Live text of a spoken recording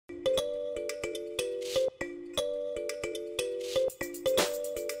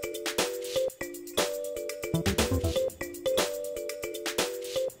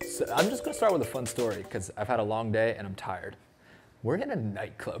I'm just going to start with a fun story because I've had a long day and I'm tired. We're in a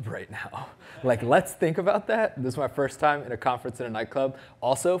nightclub right now. Like, let's think about that. This is my first time in a conference in a nightclub.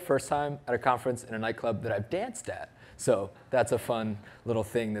 Also, first time at a conference in a nightclub that I've danced at. So that's a fun little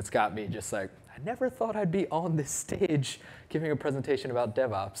thing that's got me just like, I never thought I'd be on this stage giving a presentation about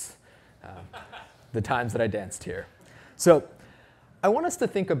DevOps. The times that I danced here. So I want us to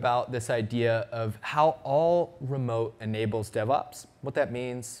think about this idea of how all remote enables DevOps, what that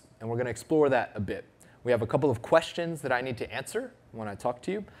means, and we're going to explore that a bit. We have a couple of questions that I need to answer when I talk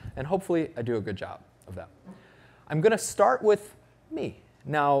to you, and hopefully I do a good job of that. I'm going to start with me.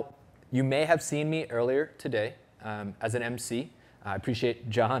 Now, you may have seen me earlier today as an MC. I appreciate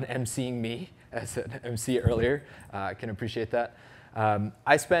John emceeing me as an MC earlier. I can appreciate that.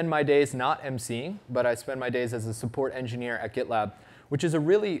 I spend my days not emceeing, but I spend my days as a support engineer at GitLab, which is a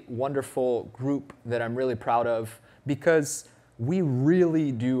really wonderful group that I'm really proud of because we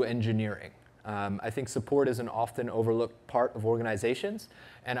really do engineering. I think support is an often overlooked part of organizations,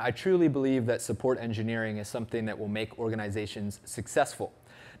 and I truly believe that support engineering is something that will make organizations successful.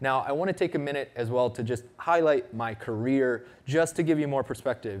 Now, I want to take a minute as well to just highlight my career, just to give you more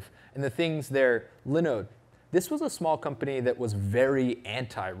perspective. And the things there, Linode. This was a small company that was very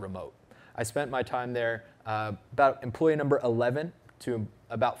anti-remote. I spent my time there about employee number 11 to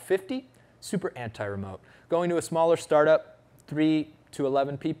about 50, super anti-remote. Going to a smaller startup, 3 to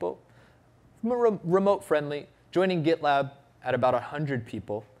 11 people, remote friendly, joining GitLab at about 100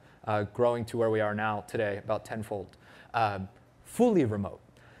 people, growing to where we are now today, about tenfold, fully remote.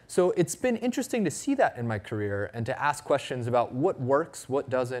 So it's been interesting to see that in my career and to ask questions about what works, what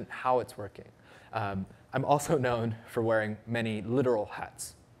doesn't, how it's working. I'm also known for wearing many literal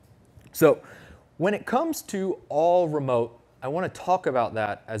hats. So when it comes to all remote, I want to talk about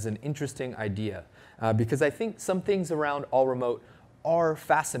that as an interesting idea because I think some things around all remote are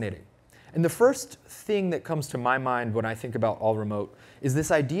fascinating. And the first thing that comes to my mind when I think about all remote is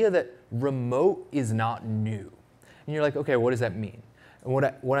this idea that remote is not new. And you're like, OK, what does that mean? And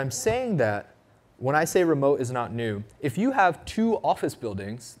what I'm saying that when I say remote is not new, if you have 2 office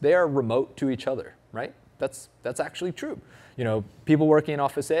buildings, they are remote to each other, right? That's actually true. You know, people working in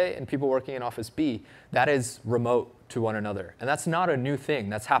Office A and people working in Office B, that is remote to one another. And that's not a new thing.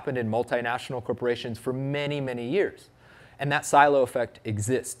 That's happened in multinational corporations for many, many years. And that silo effect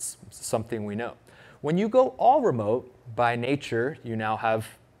exists, it's something we know. When you go all remote, by nature, you now have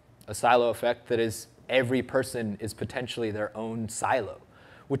a silo effect that is every person is potentially their own silo,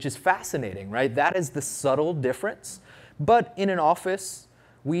 which is fascinating, right? That is the subtle difference. But in an office,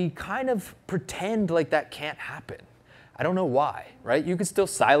 we kind of pretend like that can't happen. I don't know why, right? You could still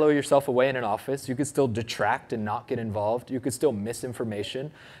silo yourself away in an office. You could still detract and not get involved. You could still miss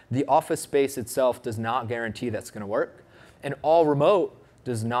information. The office space itself does not guarantee that's going to work. And all remote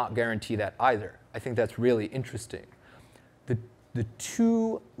does not guarantee that either. I think that's really interesting. The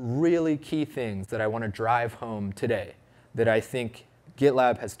 2 really key things that I want to drive home today that I think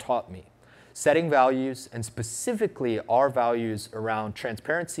GitLab has taught me, setting values, and specifically our values around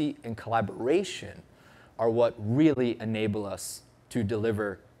transparency and collaboration are what really enable us to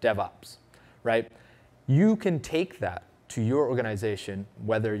deliver DevOps, right? You can take that to your organization,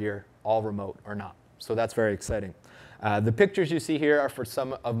 whether you're all remote or not. So that's very exciting. The pictures you see here are for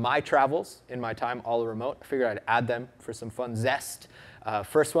some of my travels in my time all remote. I figured I'd add them for some fun zest.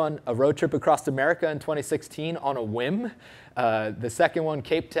 First one, a road trip across America in 2016 on a whim. The second one,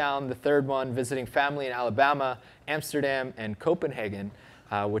 Cape Town. The third one, visiting family in Alabama, Amsterdam, and Copenhagen,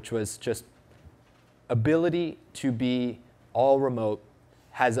 which was just ability to be all remote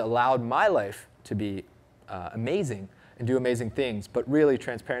has allowed my life to be amazing and do amazing things. But really,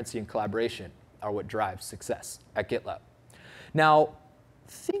 transparency and collaboration are what drives success at GitLab. Now,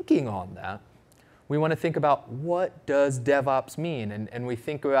 thinking on that, we want to think about what does DevOps mean? And we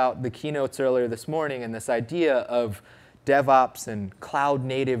think about the keynotes earlier this morning and this idea of DevOps and cloud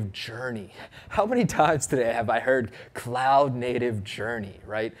native journey. How many times today have I heard cloud native journey,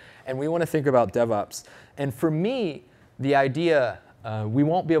 right? And we want to think about DevOps. And for me, the idea, we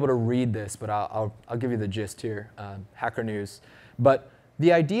won't be able to read this, but I'll give you the gist here, Hacker News. But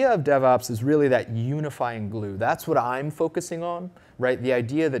the idea of DevOps is really that unifying glue. That's what I'm focusing on, right? The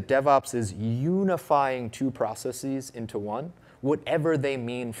idea that DevOps is unifying 2 processes into one, whatever they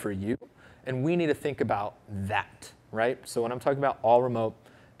mean for you. And we need to think about that, right? So when I'm talking about all remote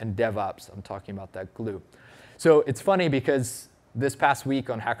and DevOps, I'm talking about that glue. So it's funny because this past week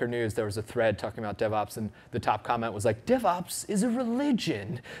on Hacker News, there was a thread talking about DevOps, and the top comment was like, DevOps is a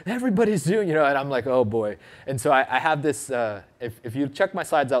religion. Everybody's doing, and I'm like, oh boy. And so I have this, if you check my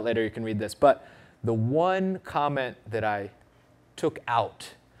slides out later, you can read this. But the one comment that I took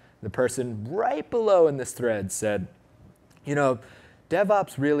out The person right below in this thread said, you know,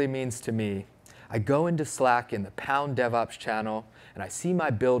 DevOps really means to me, I go into Slack in the pound DevOps channel, and I see my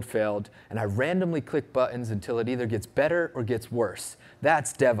build failed, and I randomly click buttons until it either gets better or gets worse.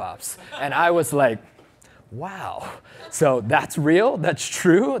 That's DevOps. And I was like, wow. So that's real, that's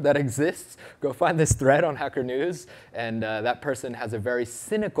true, that exists. Go find this thread on Hacker News, and that person has a very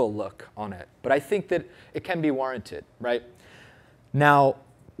cynical look on it. But I think that it can be warranted, right? Now,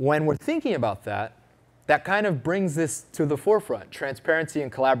 when we're thinking about that, that kind of brings this to the forefront, transparency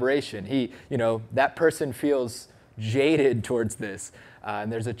and collaboration. That person feels jaded towards this, and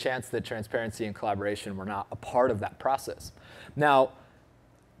there's a chance that transparency and collaboration were not a part of that process. Now,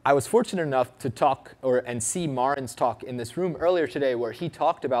 I was fortunate enough to talk and see Marin's talk in this room earlier today where he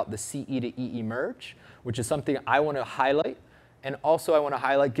talked about the CE to EE merge, which is something I want to highlight. And also I want to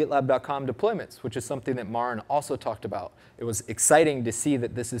highlight GitLab.com deployments, which is something that Marin also talked about. It was exciting to see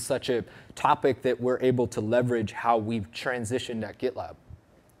that this is such a topic that we're able to leverage how we've transitioned at GitLab.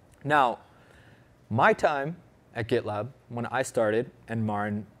 Now, my time at GitLab, when I started, and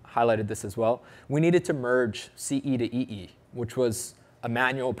Marin highlighted this as well, we needed to merge CE to EE, which was a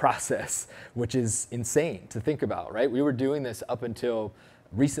manual process, which is insane to think about, right? We were doing this up until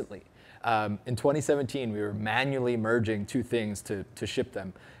recently. In 2017, we were manually merging two things to ship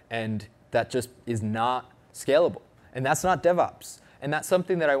them. And that just is not scalable. And that's not DevOps. And that's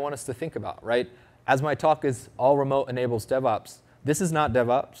something that I want us to think about, right? As my talk is all remote enables DevOps, this is not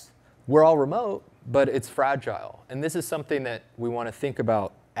DevOps. We're all remote, but it's fragile. And this is something that we want to think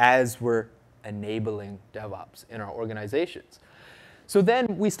about as we're enabling DevOps in our organizations. So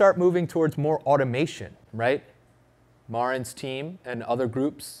then we start moving towards more automation, right? Marin's team and other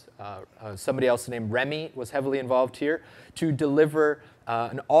groups, somebody else named Remy was heavily involved here, to deliver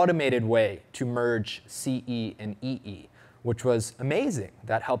an automated way to merge CE and EE, which was amazing.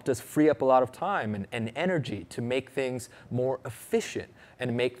 That helped us free up a lot of time and energy to make things more efficient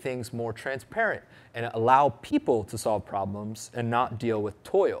and make things more transparent and allow people to solve problems and not deal with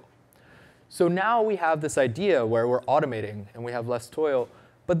toil. So now we have this idea where we're automating and we have less toil,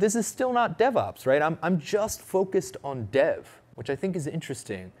 but this is still not DevOps, right? I'm just focused on dev, which I think is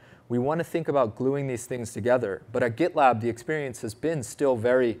interesting. We want to think about gluing these things together, but at GitLab, the experience has been still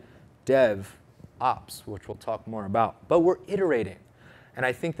very DevOps, which we'll talk more about, but we're iterating. And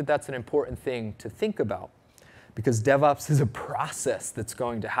I think that that's an important thing to think about because DevOps is a process that's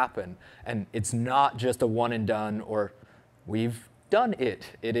going to happen, and it's not just a one and done or we've done it.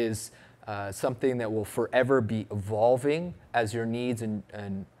 It is something that will forever be evolving as your needs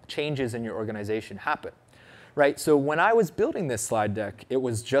and changes in your organization happen, right? So when I was building this slide deck, it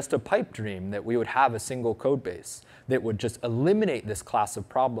was just a pipe dream that we would have a single code base that would just eliminate this class of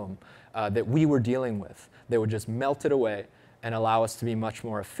problem that we were dealing with, that would just melt it away and allow us to be much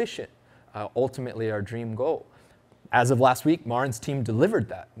more efficient, ultimately our dream goal. As of last week, Marin's team delivered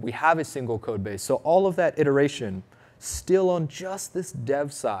that. We have a single code base. So all of that iteration still on just this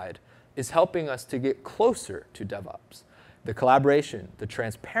dev side is helping us to get closer to DevOps. The collaboration, the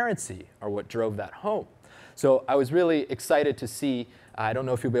transparency are what drove that home. So I was really excited to see, I don't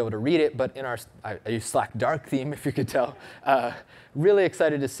know if you'll be able to read it, but in our I use Slack dark theme, if you could tell. Really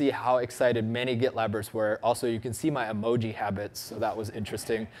excited to see how excited many GitLabbers were. Also, you can see my emoji habits, so that was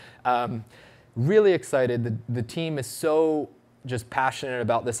interesting. Really excited. The team is so just passionate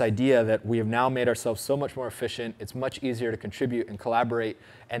about this idea that we have now made ourselves so much more efficient. It's much easier to contribute and collaborate,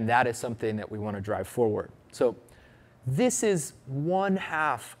 and that is something that we want to drive forward. So this is one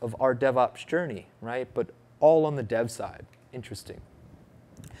half of our DevOps journey, right? But all on the dev side. Interesting.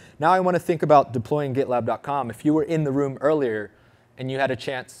 Now I want to think about deploying GitLab.com. If you were in the room earlier and you had a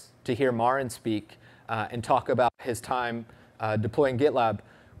chance to hear Marin speak and talk about his time deploying GitLab,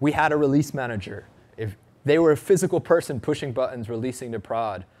 we had a release manager. If they were a physical person pushing buttons, releasing to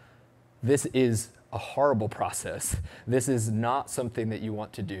prod, this is a horrible process. This is not something that you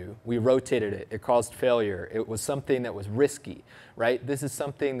want to do. We rotated it. It caused failure. It was something that was risky, right? This is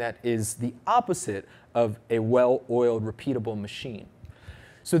something that is the opposite of a well-oiled, repeatable machine.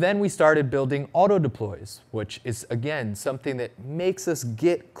 So then we started building auto deploys, which is, again, something that makes us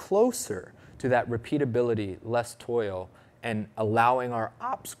get closer to that repeatability, less toil, and allowing our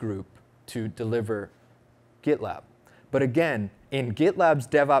ops group to deliver GitLab. But again, in GitLab's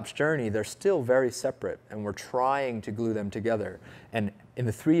DevOps journey, they're still very separate, and we're trying to glue them together. And in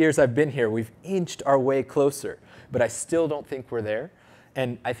the 3 years I've been here, we've inched our way closer, but I still don't think we're there.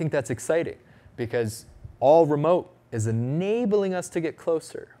 And I think that's exciting, because all remote is enabling us to get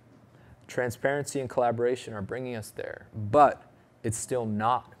closer. Transparency and collaboration are bringing us there, but it's still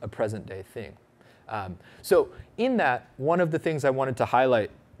not a present-day thing. So in that, one of the things I wanted to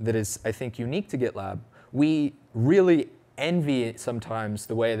highlight that is, I think, unique to GitLab. We really envy sometimes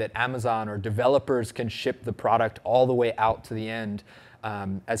the way that Amazon or developers can ship the product all the way out to the end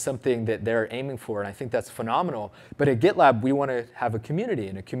as something that they're aiming for, and I think that's phenomenal. But at GitLab, we want to have a community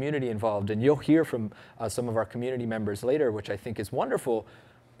and a community involved, and you'll hear from some of our community members later, which I think is wonderful.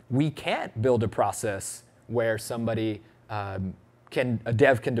 We can't build a process where somebody a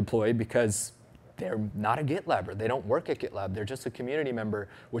dev can deploy because they're not a GitLabber. They don't work at GitLab. They're just a community member,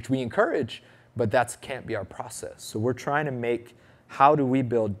 which we encourage, but that can't be our process. So we're trying to make, how do we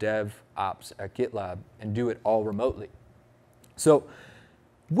build DevOps at GitLab and do it all remotely? So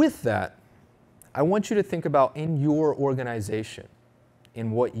with that, I want you to think about in your organization,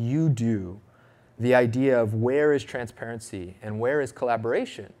 in what you do, the idea of where is transparency and where is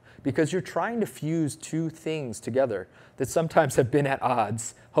collaboration, because you're trying to fuse two things together that sometimes have been at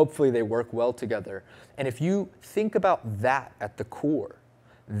odds. Hopefully they work well together. And if you think about that at the core,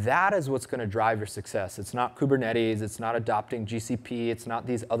 that is what's going to drive your success. It's not Kubernetes, it's not adopting GCP, it's not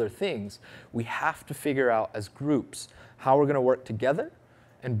these other things. We have to figure out as groups how we're going to work together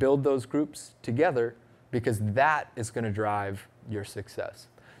and build those groups together, because that is going to drive your success.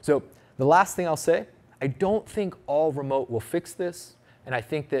 So the last thing I'll say, I don't think all remote will fix this. And I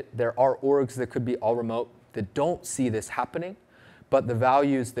think that there are orgs that could be all remote that don't see this happening. But the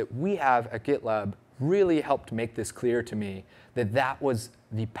values that we have at GitLab really helped make this clear to me, that that was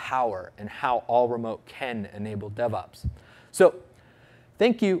the power and how all remote can enable DevOps. So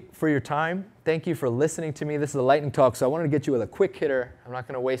thank you for your time. Thank you for listening to me. This is a lightning talk, so I wanted to get you with a quick hitter. I'm not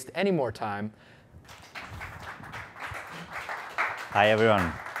going to waste any more time. Hi,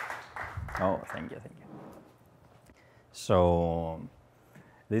 everyone. Oh, thank you. So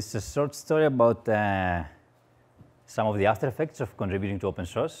this is a short story about some of the after effects of contributing to open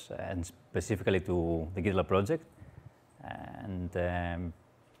source, and specifically to the GitLab project, and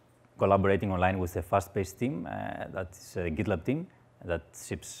collaborating online with a fast-paced team, that's a GitLab team that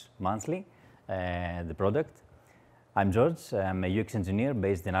ships monthly the product. I'm George. I'm a UX engineer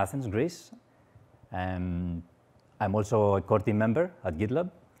based in Athens, Greece. I'm also a core team member at GitLab.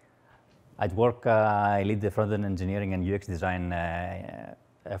 At work, I lead the front-end engineering and UX design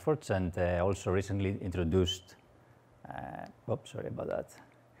efforts, and also recently introduced,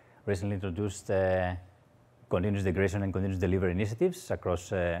 recently introduced continuous integration and continuous delivery initiatives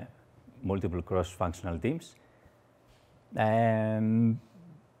across multiple cross-functional teams. At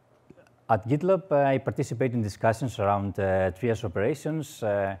GitLab, I participate in discussions around triage operations,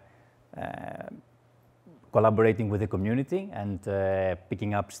 collaborating with the community, and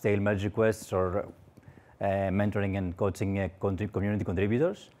picking up stale merge requests, or mentoring and coaching community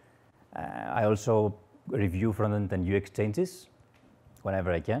contributors. I also review front-end and UX changes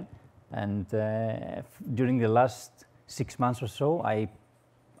whenever I can. And during the last 6 months or so, I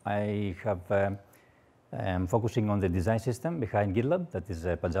have focusing on the design system behind GitLab, that is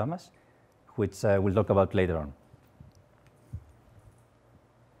Pajamas, which we'll talk about later on.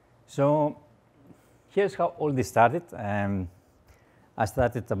 So here's how all this started. I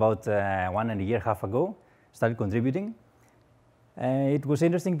started about 1.5 years ago, started contributing. It was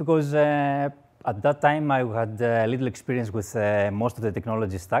interesting because at that time I had little experience with most of the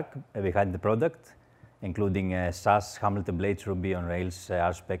technology stack behind the product, including SAS, XAML templates, Ruby on Rails,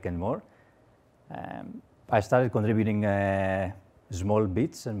 RSpec, and more. I started contributing small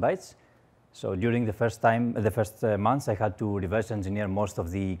bits and bytes. So during the first months, I had to reverse engineer most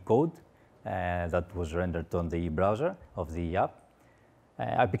of the code that was rendered on the browser of the app.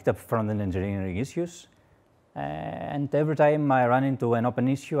 I picked up front-end engineering issues. And every time I ran into an open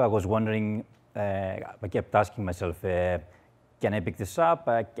issue, I was wondering, I kept asking myself, can I pick this up?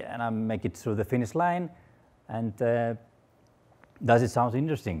 Can I make it through the finish line? And does it sound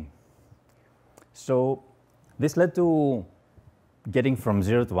interesting? So this led to getting from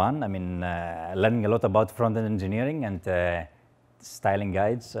 0 to 1. I mean, learning a lot about front-end engineering and styling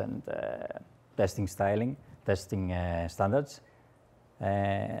guides and testing standards.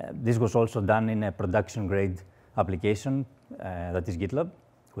 This was also done in a production-grade application that is GitLab,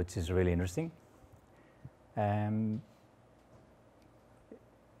 which is really interesting.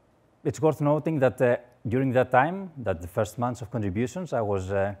 It's worth noting that during that time, that the first months of contributions, I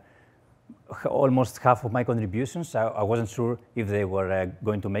was almost half of my contributions. I wasn't sure if they were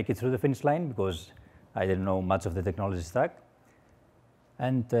going to make it through the finish line because I didn't know much of the technology stack.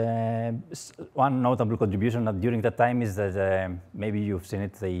 And one notable contribution during that time is that maybe you've seen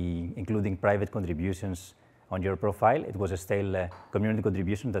it, including private contributions on your profile. It was a stale community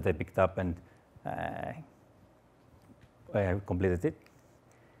contribution that I picked up and completed it.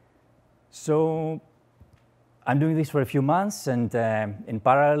 So I'm doing this for a few months, and in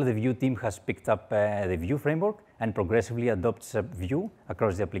parallel, the Vue team has picked up the Vue framework and progressively adopts Vue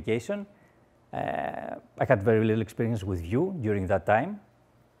across the application. I had very little experience with Vue during that time.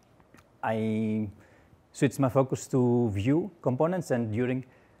 I switched my focus to Vue components, and during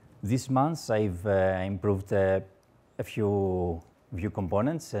these months, I've improved a few Vue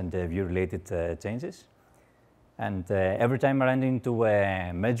components and Vue-related changes. And every time I ran into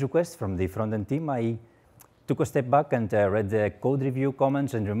a merge request from the front-end team, I took a step back and read the code review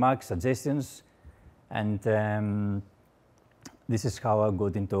comments and remarks, suggestions, and this is how I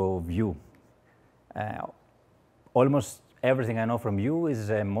got into Vue. Almost everything I know from Vue is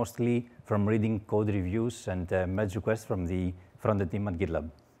mostly from reading code reviews and merge requests from the front-end team at GitLab.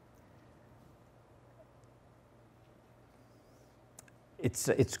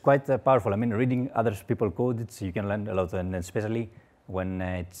 It's quite powerful. I mean, reading other people's code, you can learn a lot, and especially when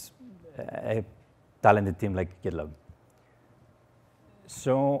it's a talented team like GitLab.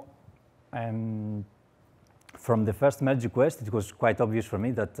 So from the first merge request, it was quite obvious for me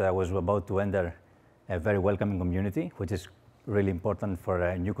that I was about to enter a very welcoming community, which is really important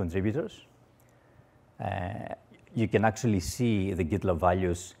for new contributors. You can actually see the GitLab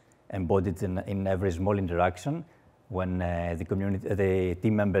values embodied in every small interaction when the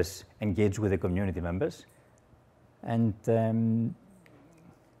team members engage with the community members. And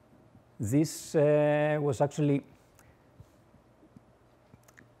this was actually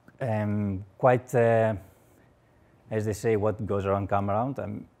quite, as they say, what goes around come around.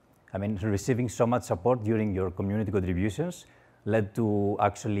 I mean, receiving so much support during your community contributions led to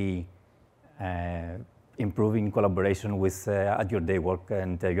actually improving collaboration with at your day work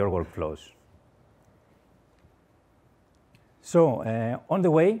and your workflows. So on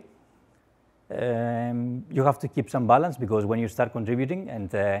the way, you have to keep some balance, because when you start contributing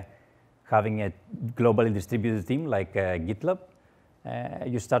and having a globally distributed team like GitLab,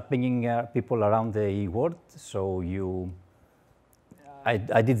 you start pinging people around the world. So I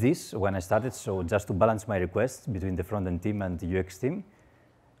did this when I started, so just to balance my requests between the front-end team and the UX team,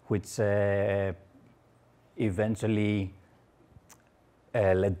 which eventually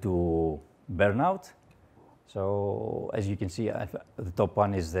led to burnout. So as you can see, the top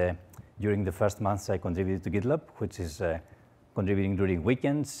one is during the first months I contributed to GitLab, which is contributing during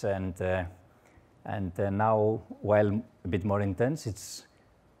weekends, and now, while a bit more intense, it's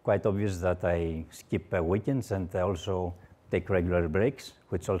quite obvious that I skip weekends and also take regular breaks,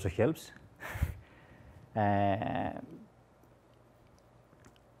 which also helps.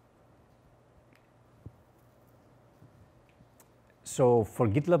 So for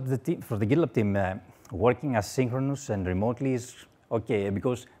GitLab, the GitLab team, working asynchronous and remotely is okay,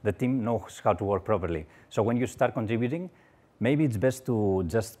 because the team knows how to work properly. So when you start contributing, maybe it's best to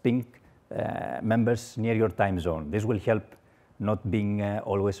just ping members near your time zone. This will help not being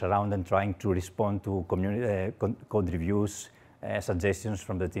always around and trying to respond to community code reviews, suggestions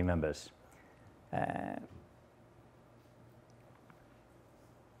from the team members.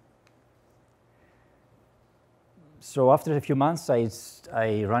 So after a few months,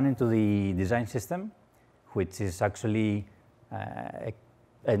 I ran into the design system, which is actually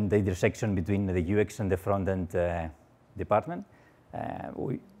in the intersection between the UX and the front-end department.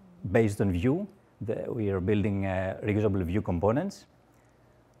 Based on Vue, we are building reusable Vue components.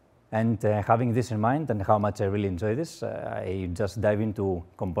 And having this in mind and how much I really enjoy this, I just dive into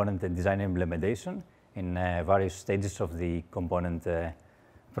component design implementation in various stages of the component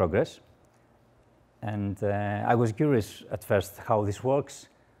progress. And I was curious at first how this works,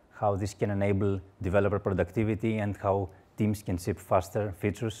 how this can enable developer productivity, and how teams can ship faster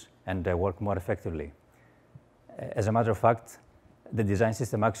features and work more effectively. As a matter of fact, the design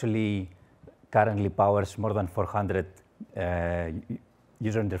system actually currently powers more than 400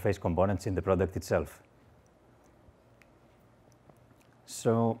 user interface components in the product itself.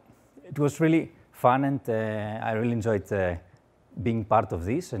 So it was really fun, and I really enjoyed being part of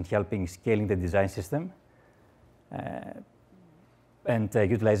this and helping scaling the design system and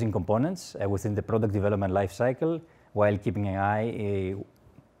utilizing components within the product development lifecycle, while keeping an eye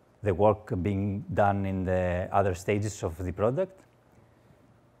the work being done in the other stages of the product.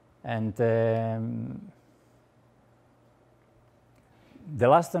 And the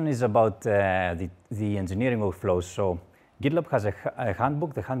last one is about the engineering workflows. So GitLab has a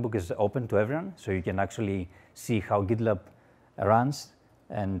handbook. The handbook is open to everyone, so you can actually see how GitLab runs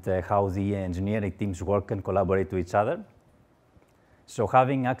and how the engineering teams work and collaborate to each other. So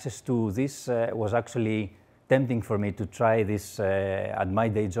having access to this was actually tempting for me to try this at my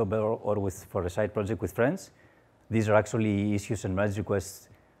day job or for a side project with friends. These are actually issues and merge requests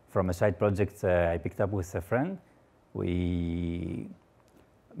from a side project I picked up with a friend. We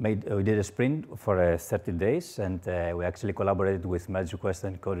did a sprint for 30 days, and we actually collaborated with merge requests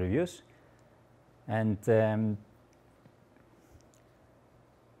and code reviews. And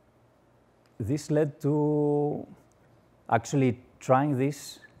this led to actually trying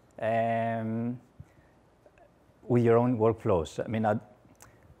this with your own workflows. I mean,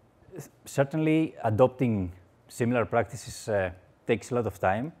 certainly adopting similar practices takes a lot of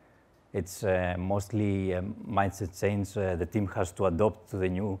time. It's mostly a mindset change. The team has to adopt to the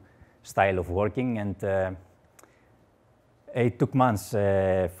new style of working, and it took months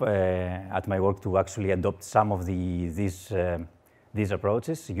at my work to actually adopt some of these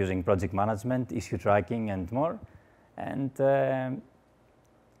approaches using project management, issue tracking, and more. And for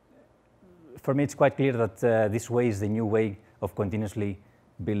me, it's quite clear that this way is the new way of continuously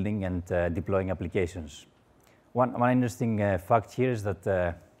building and deploying applications. One interesting fact here is that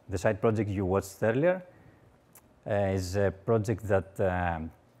the side project you watched earlier is a project that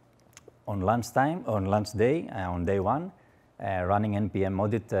on lunch day, on day one, running NPM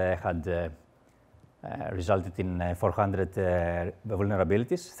audit had resulted in 400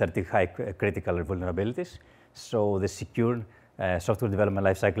 vulnerabilities, 30 high critical vulnerabilities. So the secure software development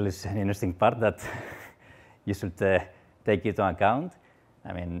lifecycle is an interesting part that you should take into account.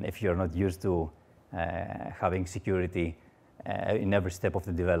 I mean, if you're not used to having security in every step of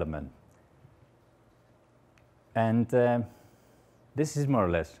the development. And this is more or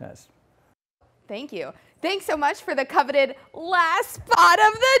less, yes. Thank you. Thanks so much for the coveted last spot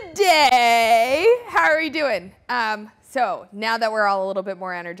of the day. How are you doing? So now that we're all a little bit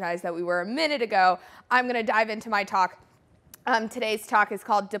more energized than we were a minute ago, I'm going to dive into my talk. Today's talk is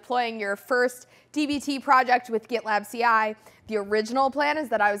called Deploying Your First DBT Project with GitLab CI. The original plan is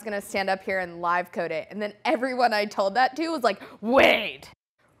that I was going to stand up here and live code it. And then everyone I told that to was like, wait,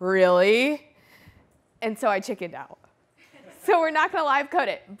 really? And so I chickened out. So we're not going to live code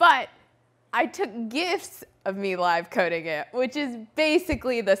it. But I took GIFs of me live coding it, which is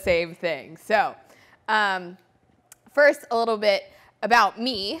basically the same thing. So first, a little bit about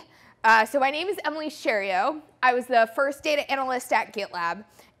me. So my name is Emilie Schario. I was the first data analyst at GitLab,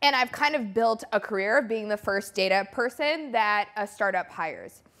 and I've kind of built a career of being the first data person that a startup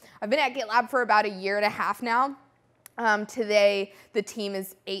hires. I've been at GitLab for about 1.5 years now. Today, the team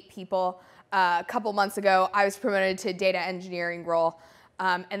is 8 people. A couple months ago, I was promoted to data engineering role,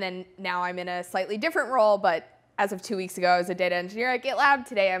 and then now I'm in a slightly different role, but as of 2 weeks ago, I was a data engineer at GitLab.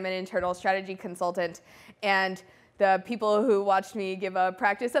 Today, I'm an internal strategy consultant, and the people who watched me give a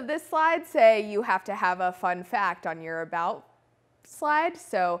practice of this slide say you have to have a fun fact on your about slide.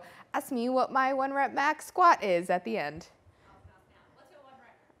 So ask me what my 1 rep max squat is at the end. What's your 1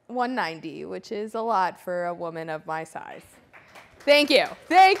 rep? 190, which is a lot for a woman of my size. Thank you.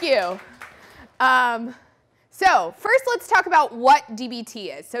 Thank you. So first, let's talk about what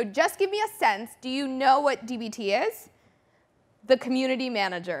DBT is. So just give me a sense. Do you know what DBT is? The community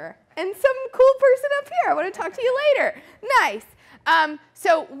manager. And some cool person up here. I want to talk to you later. Nice.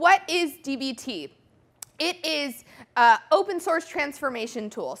 So what is DBT? It is an open source transformation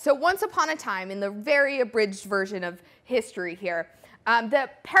tool. So once upon a time, in the very abridged version of history here, the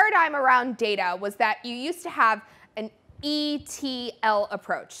paradigm around data was that you used to have an ETL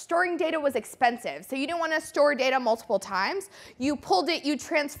approach. Storing data was expensive, so you didn't want to store data multiple times. You pulled it, you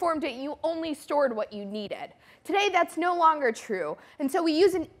transformed it, and you only stored what you needed. Today, that's no longer true, and so we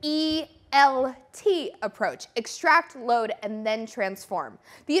use an ELT approach, extract, load, and then transform.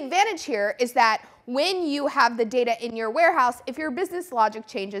 The advantage here is that when you have the data in your warehouse, if your business logic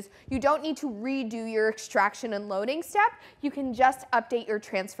changes, you don't need to redo your extraction and loading step. You can just update your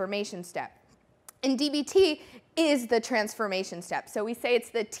transformation step. And DBT is the transformation step. So we say it's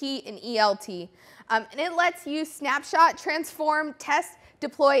the T in ELT. And it lets you snapshot, transform, test,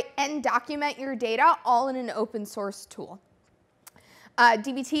 deploy, and document your data all in an open source tool.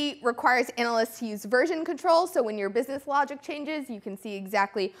 DBT requires analysts to use version control, so when your business logic changes, you can see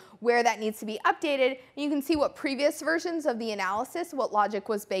exactly where that needs to be updated, and you can see what previous versions of the analysis, what logic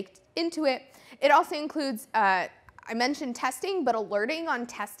was baked into it. It also includes, I mentioned testing, but alerting on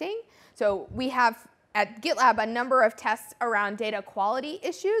testing. So we have at GitLab a number of tests around data quality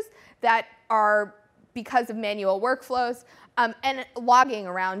issues that are because of manual workflows, and logging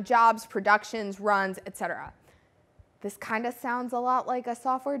around jobs, productions, runs, etc. This kind of sounds a lot like a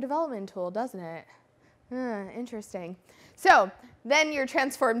software development tool, doesn't it? Interesting. So then your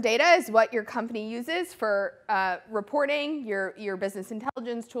transformed data is what your company uses for reporting, your business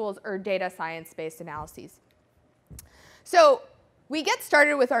intelligence tools, or data science-based analyses. So we get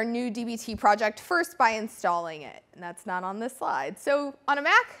started with our new DBT project first by installing it. And that's not on this slide. So on a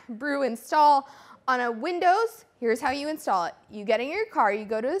Mac, brew install. On a Windows, here's how you install it. You get in your car, you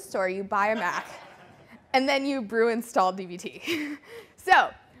go to the store, you buy a Mac, and then you brew install DBT. So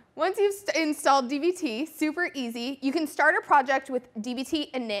once you've installed DBT, super easy, you can start a project with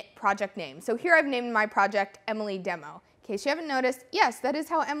DBT init project name. So here I've named my project Emilie Demo. In case you haven't noticed, yes, that is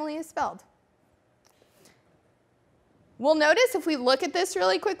how Emilie is spelled. We'll notice if we look at this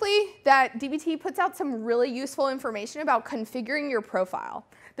really quickly that DBT puts out some really useful information about configuring your profile.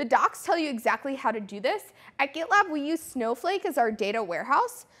 The docs tell you exactly how to do this. At GitLab, we use Snowflake as our data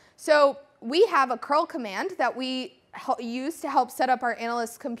warehouse. So we have a curl command that we use to help set up our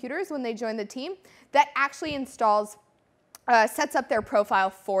analysts' computers when they join the team that actually installs, sets up their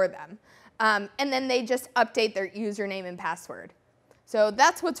profile for them. And then they just update their username and password. So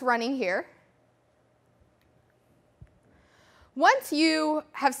that's what's running here. Once you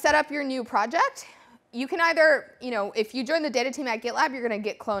have set up your new project, you can either, if you join the data team at GitLab, you're going to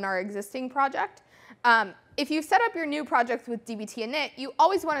git clone our existing project. If you've set up your new project with DBT init, you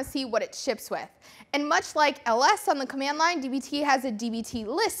always want to see what it ships with. And much like ls on the command line, DBT has a DBT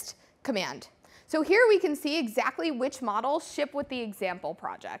list command. So here we can see exactly which models ship with the example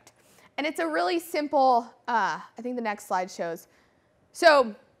project. And it's a really simple, I think the next slide shows.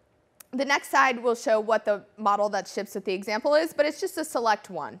 So the next slide will show what the model that ships with the example is, but it's just a select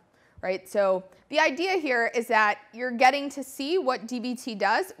one, right? So the idea here is that you're getting to see what DBT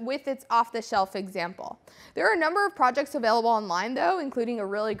does with its off-the-shelf example. There are a number of projects available online, though, including a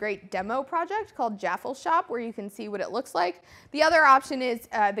really great demo project called Jaffle Shop, where you can see what it looks like. The other option is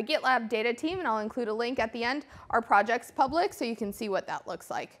the GitLab data team, and I'll include a link at the end. Our project's public, so you can see what that looks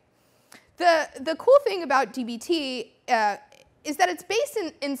like. The cool thing about DBT is that it's based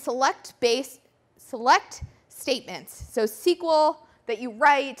in select statements. So SQL that you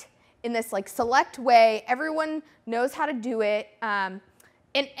write in this select way. Everyone knows how to do it. And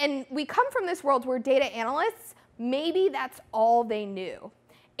we come from this world where data analysts, maybe that's all they knew.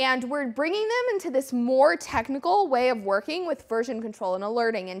 And we're bringing them into this more technical way of working with version control and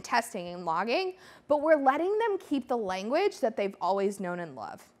alerting and testing and logging. But we're letting them keep the language that they've always known and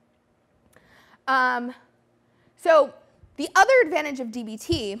loved. So the other advantage of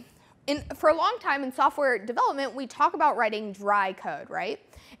DBT, for a long time in software development, we talk about writing dry code, right?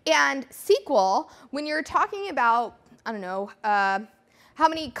 And SQL, when you're talking about, I don't know, how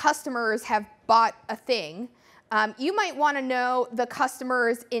many customers have bought a thing, you might want to know the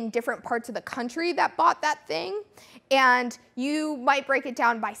customers in different parts of the country that bought that thing, and you might break it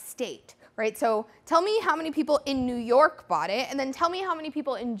down by state, right? So tell me how many people in New York bought it, and then tell me how many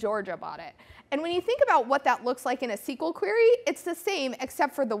people in Georgia bought it. And when you think about what that looks like in a SQL query, it's the same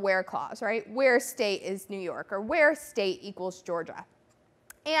except for the where clause, right? Where state is New York, or where state equals Georgia.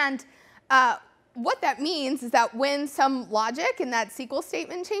 And what that means is that when some logic in that SQL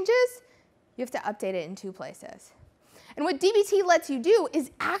statement changes, you have to update it in 2 places. And what DBT lets you do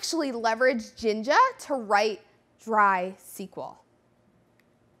is actually leverage Jinja to write dry SQL.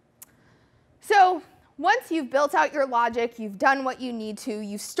 So once you've built out your logic, you've done what you need to,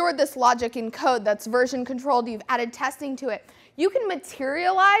 you've stored this logic in code that's version controlled, you've added testing to it, you can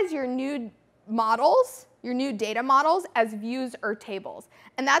materialize your new models, your new data models, as views or tables.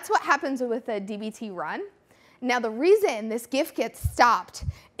 And that's what happens with a DBT run. Now the reason this GIF gets stopped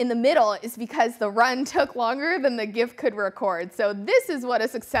in the middle is because the run took longer than the GIF could record. So this is what a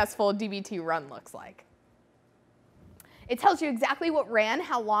successful DBT run looks like. It tells you exactly what ran,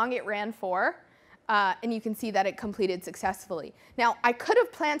 how long it ran for, and you can see that it completed successfully. Now, I could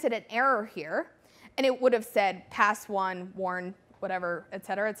have planted an error here, and it would have said pass 1, warn, whatever, et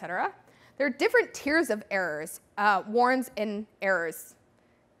cetera, et cetera. There are different tiers of errors, warns and errors.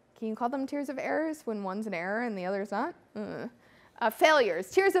 Can you call them tiers of errors when one's an error and the other's not? Failures,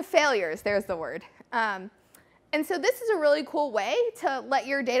 tiers of failures, there's the word. And so this is a really cool way to let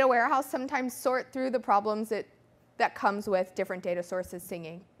your data warehouse sometimes sort through the problems that comes with different data sources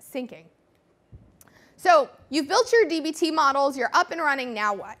syncing. So you've built your DBT models, you're up and running,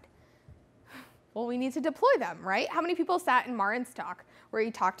 now what? Well, we need to deploy them, right? How many people sat in Marin's talk where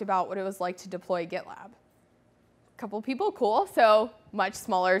he talked about what it was like to deploy GitLab? A couple people, cool, so much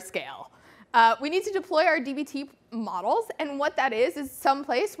smaller scale. We need to deploy our DBT models, and what that is some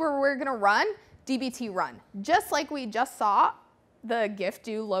place where we're gonna run DBT run, just like we just saw the GIF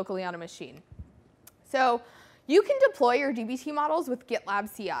do locally on a machine. So you can deploy your DBT models with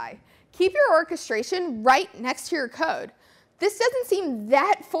GitLab CI. Keep your orchestration right next to your code. This doesn't seem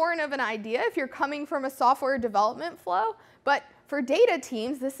that foreign of an idea if you're coming from a software development flow, but for data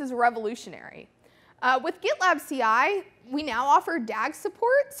teams, this is revolutionary. With GitLab CI, we now offer DAG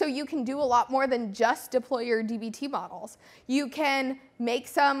support, so you can do a lot more than just deploy your DBT models. You can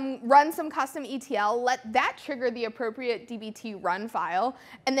run some custom ETL, let that trigger the appropriate DBT run file,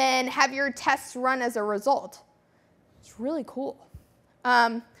 and then have your tests run as a result. It's really cool.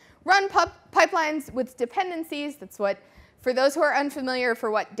 Run pipelines with dependencies. That's what, for those who are unfamiliar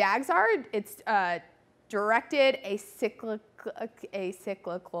for what DAGs are, it's directed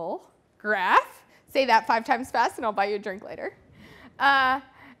acyclical graph. Say that 5 times fast and I'll buy you a drink later. And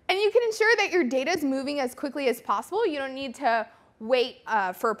you can ensure that your data is moving as quickly as possible. You don't need to wait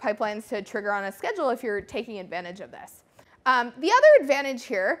for pipelines to trigger on a schedule if you're taking advantage of this. The other advantage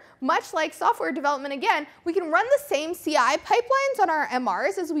here, much like software development again, we can run the same CI pipelines on our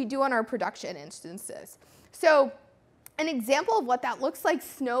MRs as we do on our production instances. So an example of what that looks like,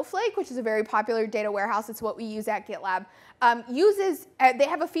 Snowflake, which is a very popular data warehouse, it's what we use at GitLab, they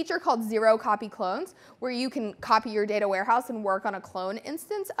have a feature called zero copy clones, where you can copy your data warehouse and work on a clone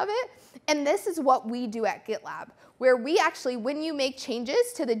instance of it. And this is what we do at GitLab, where we actually, when you make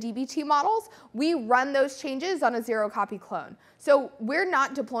changes to the DBT models, we run those changes on a zero copy clone. So we're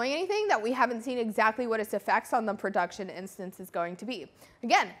not deploying anything that we haven't seen exactly what its effects on the production instance is going to be.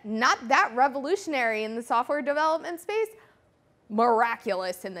 Again, not that revolutionary in the software development space,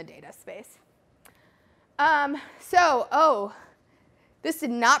 miraculous in the data space. This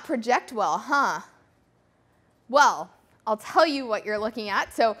did not project well, huh? Well, I'll tell you what you're looking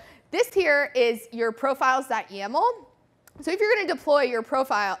at. So this here is your profiles.yaml. So if you're going to deploy your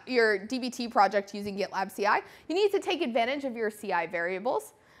DBT project using GitLab CI, you need to take advantage of your CI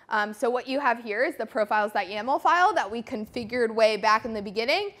variables. So what you have here is the profiles.yaml file that we configured way back in the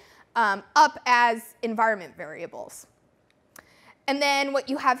beginning up as environment variables. And then what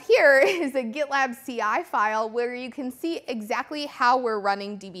you have here is a GitLab CI file where you can see exactly how we're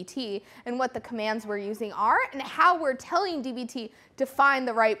running DBT and what the commands we're using are and how we're telling DBT to find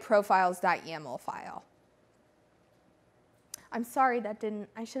the right profiles.yaml file. I'm sorry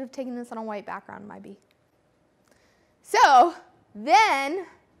I should have taken this on a white background, maybe. So then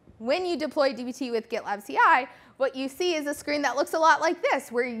when you deploy DBT with GitLab CI, what you see is a screen that looks a lot like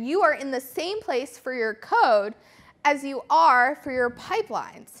this, where you are in the same place for your code as you are for your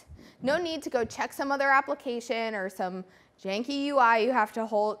pipelines. No need to go check some other application or some janky UI you have to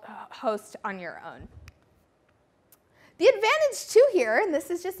host on your own. The advantage too here, and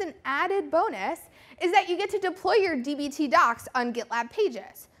this is just an added bonus, is that you get to deploy your DBT docs on GitLab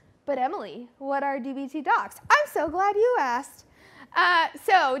pages. But Emily, what are DBT docs? I'm so glad you asked. I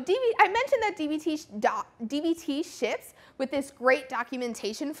mentioned that DBT ships with this great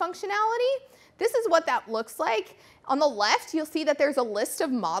documentation functionality. This is what that looks like. On the left, you'll see that there's a list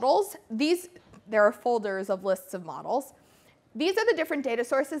of models. There are folders of lists of models. These are the different data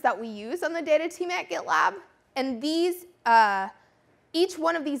sources that we use on the data team at GitLab. And each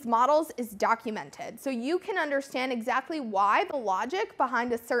one of these models is documented. So you can understand exactly why the logic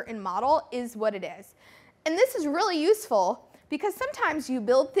behind a certain model is what it is. And this is really useful because sometimes you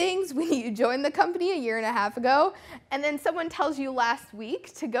build things when you joined the company a year and a half ago, and then someone tells you last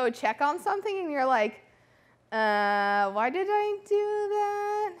week to go check on something, and you're like, why did I do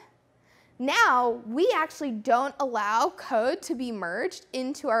that? Now, we actually don't allow code to be merged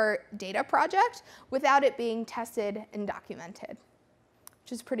into our data project without it being tested and documented,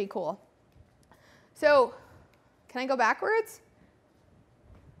 which is pretty cool. So, can I go backwards?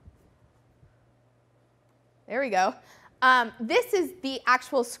 There we go. This is the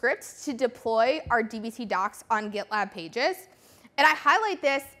actual script to deploy our DBT docs on GitLab pages. And I highlight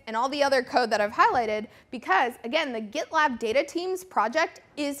this and all the other code that I've highlighted because, again, the GitLab data teams project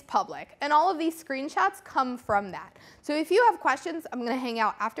is public. And all of these screenshots come from that. So if you have questions, I'm going to hang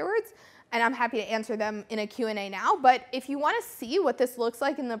out afterwards. And I'm happy to answer them in a Q&A now. But if you want to see what this looks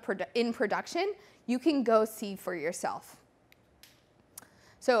like in production, you can go see for yourself.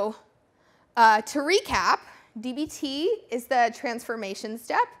 So to recap, DBT is the transformation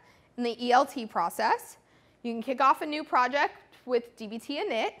step in the ELT process. You can kick off a new project with DBT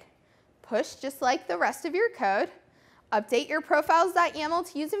init, push just like the rest of your code, update your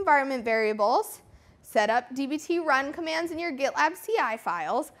profiles.yaml to use environment variables, set up DBT run commands in your GitLab CI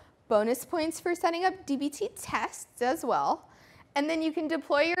files, bonus points for setting up DBT tests as well, and then you can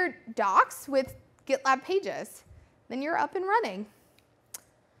deploy your docs with GitLab pages. Then you're up and running.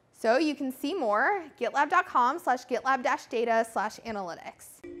 So you can see more, gitlab.com/gitlab-data/analytics.